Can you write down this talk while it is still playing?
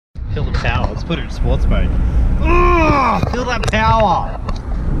Feel the power. Let's put it in sports mode. Oh, feel that power.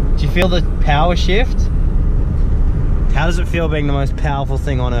 Do you feel the power shift? How does it feel being the most powerful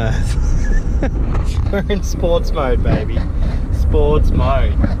thing on earth? We're in sports mode, baby. Sports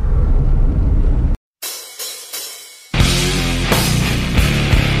mode.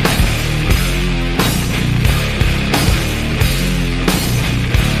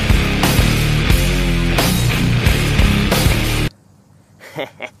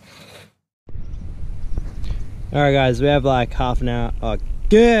 Alright guys, we have like half an hour. Oh,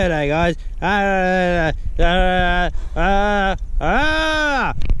 good day guys.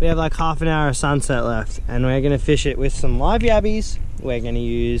 We have like half an hour of sunset left and we're going to fish it with some live yabbies. We're going to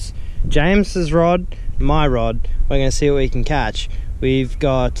use James's rod, my rod. We're going to see what we can catch. We've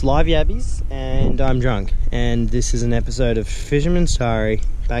got live yabbies and I'm drunk. And this is an episode of Fisherman Estuary.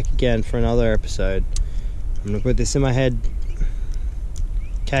 Back again for another episode. I'm going to put this in my head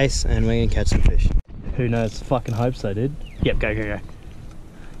case and we're going to catch some fish. Who knows? Fucking hope so, dude. Yep, go, go, go.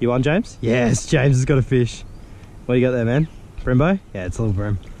 You on, James? Yes, James has got a fish. What do you got there, man? Brimbo? Yeah, it's a little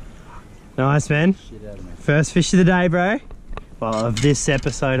brim. Nice, man. Shit out of me. First fish of the day, bro. Well, of this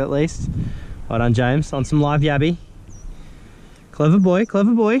episode at least. Well done, James. On some live yabby. Clever boy,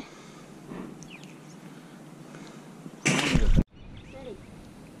 clever boy.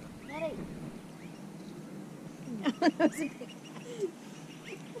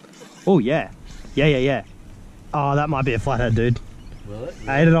 Oh, yeah. Yeah. Oh, that might be a flathead, dude. Will it?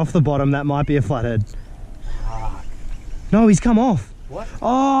 I ate it off the bottom. That might be a flathead. Fuck. No, he's come off. What?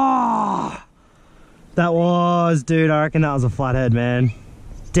 Oh! That was, dude. I reckon that was a flathead, man.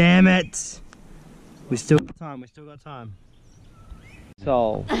 Damn it. We still got time. We still got time.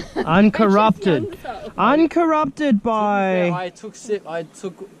 Soul. Uncorrupted. Uncorrupted by... I took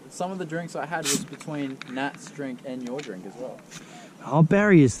some of the drinks I had was between Nat's drink and your drink as well. Oh,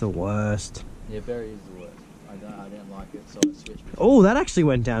 Barry is the worst. Yeah, Barry is the worst. I didn't like it, so I switched. Oh, that actually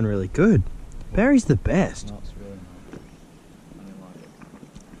went down really good. Barry's the best. No, it's really not. I didn't like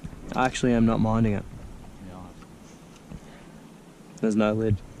it. I actually am not minding it. Yeah. There's no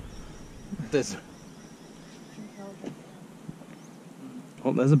lid. There's...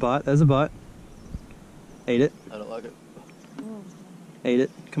 Oh, there's a bite. There's a bite. Eat it. I don't like it. Eat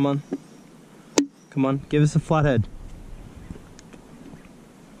it. Come on. Come on. Give us a flathead.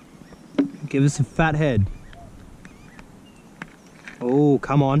 Give us a fat head. Oh,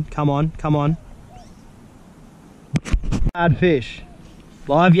 come on, come on, come on. Bad fish.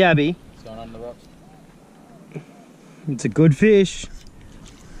 Live yabby. What's going on in the rocks? It's a good fish.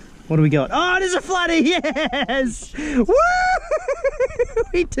 What do we got? Oh, there's a flatty, yes! Woo!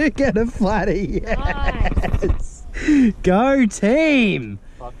 We do get a flatty, yes! Nice. Go team!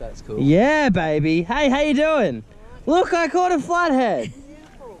 Fuck, that's cool. Yeah, baby. Hey, how you doing? Look, I caught a flathead.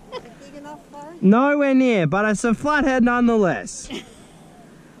 Nowhere near, but it's a flathead nonetheless.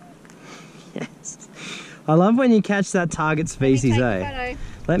 Yes. I love when you catch that target species, eh?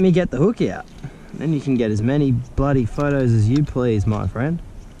 Let me get the hook out. Then you can get as many bloody photos as you please, my friend.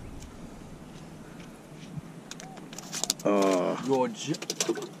 Oh.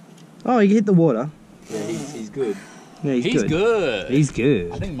 Oh, you hit the water. Yeah, he's good. Yeah, he's good. Good. He's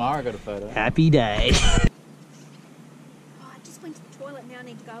good. I think Mara got a photo. Happy day. Oh, I just went to the toilet, now I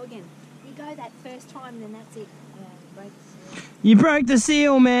need to go again. You go that first time and then that's it. You broke the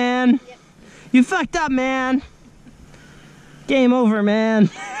seal, man. Yep. You fucked up, man. Game over, man.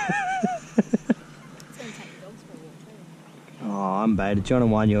 It's going to take the dogs for a walk too. Oh, I'm baited. Do you want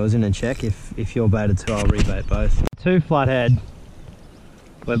to wind yours in and check? If you're baited too, I'll rebait both. Two flathead.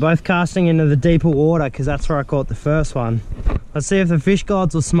 We're both casting into the deeper water because that's where I caught the first one. Let's see if the fish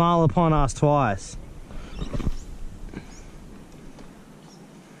gods will smile upon us twice.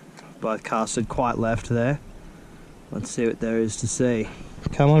 Both casted quite left there. Let's see what there is to see.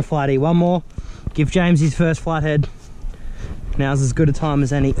 Come on, flatty, one more. Give James his first flathead. Now's as good a time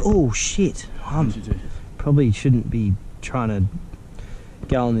as any. Oh shit! Probably shouldn't be trying to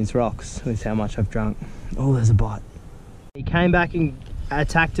go on these rocks with how much I've drunk. Oh, there's a bite. He came back and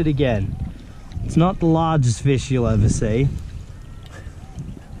attacked it again. It's not the largest fish you'll ever see.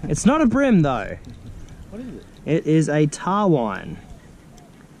 It's not a brim though. What is it? It is a tarwine.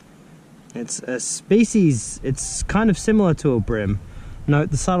 It's a species, it's kind of similar to a brim.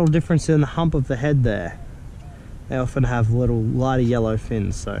 Note the subtle difference in the hump of the head there. They often have little lighter yellow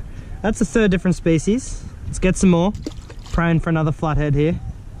fins, so that's the third different species. Let's get some more. Praying for another flathead here.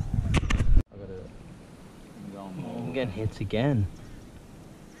 I'm getting hits again.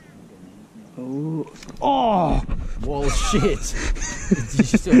 Oh! Oh! Whoa, shit! Did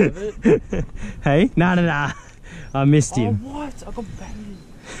you still have it? Hey? Nah. I missed him. Oh, what? I got banged.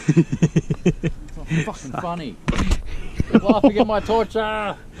 It's not fucking funny. Stop laughing at my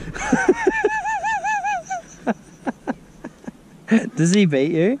torture. Does he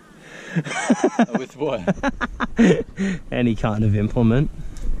beat you? With what? Any kind of implement.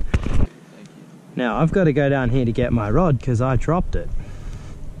 Thank you. Now I've got to go down here to get my rod because I dropped it.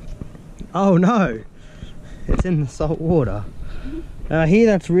 Oh no! It's in the salt water. I hear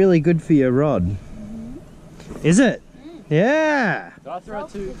that's really good for your rod. Is it? Yeah! Did I throw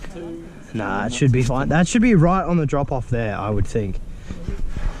two? Nah, it should be fine. That should be right on the drop off there, I would think.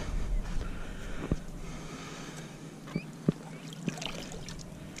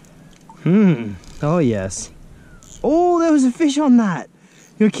 Oh yes. Oh, there was a fish on that.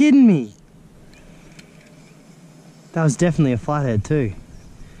 You're kidding me. That was definitely a flathead too.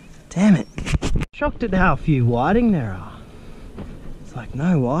 Damn it. Shocked at how few whiting there are. It's like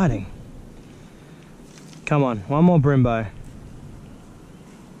no whiting. Come on, one more brimbo.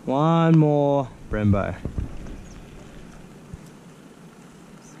 One more brimbo.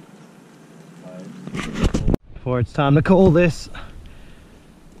 Before it's time to call this.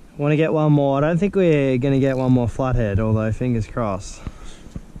 Want to get one more. I don't think we're going to get one more flathead, although fingers crossed.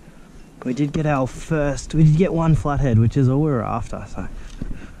 We did get one flathead, which is all we were after, so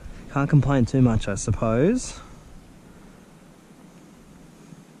can't complain too much, I suppose.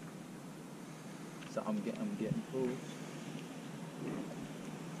 So I'm getting pulled.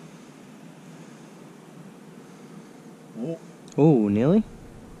 Oh, nearly.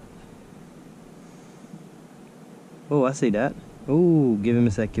 Oh, I see that. Oh, give him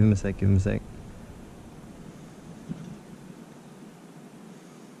a sec, give him a sec, give him a sec.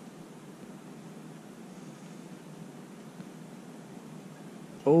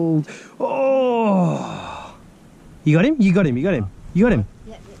 Oh, oh! You got him? You got him, you got him. You got him?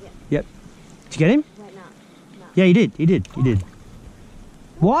 Yep. Did you get him? Wait, no. Yeah, you did, you did, you did.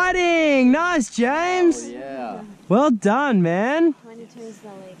 Whiting! Nice, James! Oh, yeah. Well done, man. 22 is the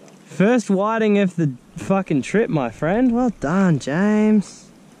legal. First whiting of the fucking trip, my friend. Well done, James.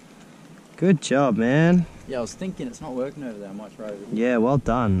 Good job, man. Yeah, I was thinking it's not working over there. I might try over here. Yeah, well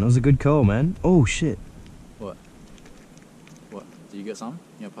done. It was a good call, man. Oh, shit. What? What? Do you get some?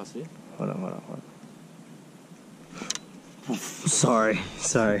 You want to pass it? Hold on. Sorry.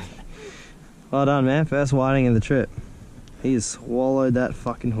 Well done, man. First whiting of the trip. He has swallowed that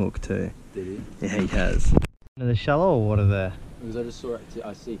fucking hook too. Did he? Yeah, he has. The shallow or water there? Because I just saw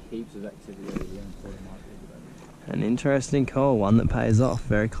I see heaps of activity over there and thought it might be. An interesting call, one that pays off.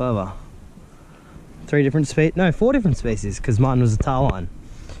 Very clever. 4 different species, because mine was a tarwine.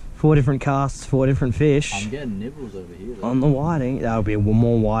 4 different casts, 4 different fish. I'm getting nibbles over here though. On the whiting. That'll be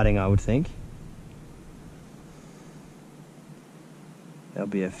more whiting, I would think. There'll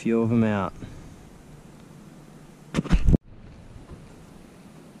be a few of them out.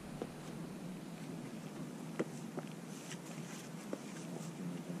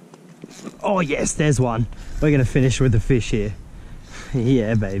 Oh yes, there's one. We're gonna finish with the fish here.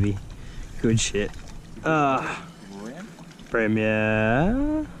 Yeah, baby. Good shit. Brim, yeah.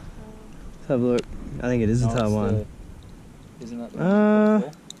 Let's have a look. I think it is a tarwine. Isn't that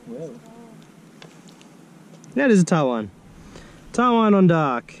the Yeah, it is a tarwine. Tarwine on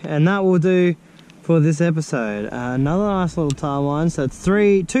dark. And that will do for this episode. Another nice little tarwine. So it's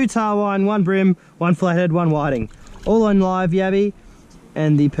 2 tarwine, 1 brim, 1 flathead, 1 whiting. All on live Yabby.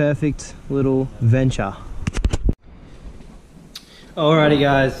 And the perfect little venture. Alrighty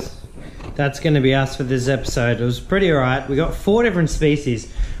guys, that's going to be us for this episode. It was pretty alright. We got 4 different species,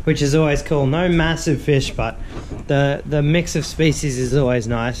 which is always cool. No massive fish, but the mix of species is always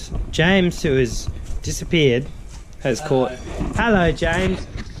nice. James, who has disappeared, has caught. Hello James.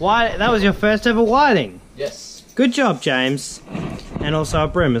 That was your first ever whiting? Yes. Good job, James. And also a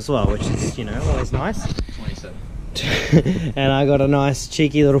brim as well, which is, you know, always nice. 27. And I got a nice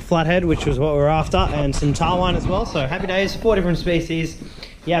cheeky little flathead, which was what we were after, and some tarwine as well. So happy days, 4 different species.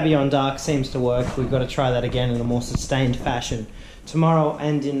 Yabby on dark seems to work. We've got to try that again in a more sustained fashion tomorrow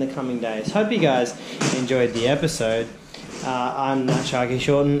and in the coming days. Hope you guys enjoyed the episode. I'm Nat Sharky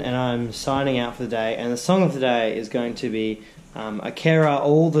Shorten, and I'm signing out for the day. And the song of the day is going to be Akera,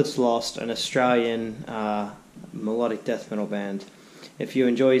 All That's Lost, an Australian melodic death metal band. If you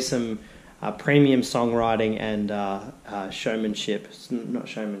enjoy some premium songwriting and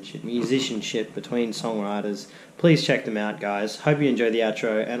musicianship between songwriters, please check them out, guys. Hope you enjoy the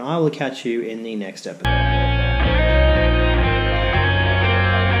outro, and I will catch you in the next episode.